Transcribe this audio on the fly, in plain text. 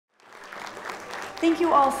Thank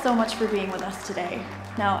you all so much for being with us today.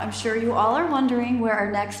 Now, I'm sure you all are wondering where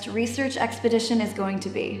our next research expedition is going to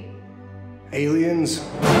be. Aliens,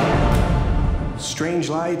 strange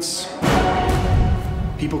lights,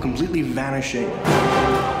 people completely vanishing,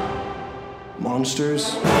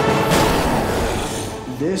 monsters.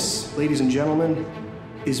 This, ladies and gentlemen,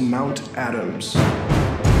 is Mount Adams.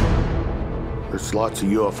 There's lots of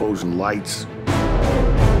UFOs and lights.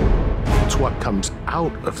 It's what comes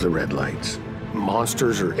out of the red lights.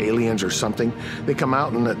 Monsters or aliens or something. They come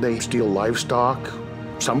out and they steal livestock,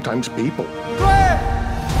 sometimes people.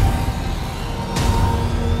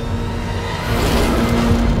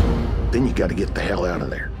 Then you gotta get the hell out of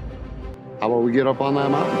there. How about we get up on that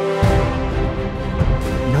mountain?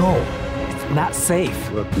 No, it's not safe.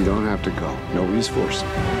 Look, you don't have to go. Nobody's forcing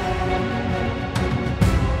you.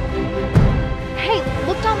 Hey,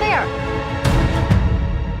 look down there.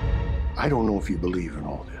 I don't know if you believe in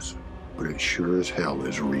all this, but it sure as hell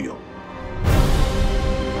is real.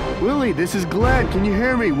 Willie, this is Glenn. Can you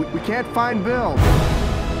hear me? We can't find Bill.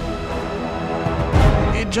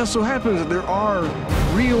 It just so happens that there are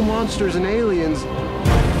real monsters and aliens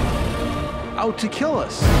out to kill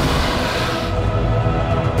us.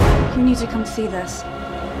 You need to come see this.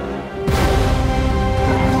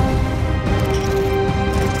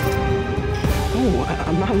 Oh,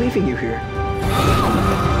 I'm not leaving you here.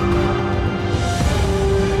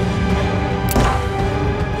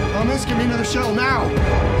 Thomas, give me another shell now!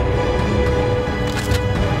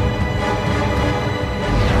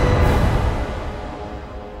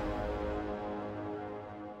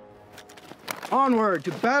 Onward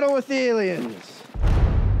to battle with the aliens.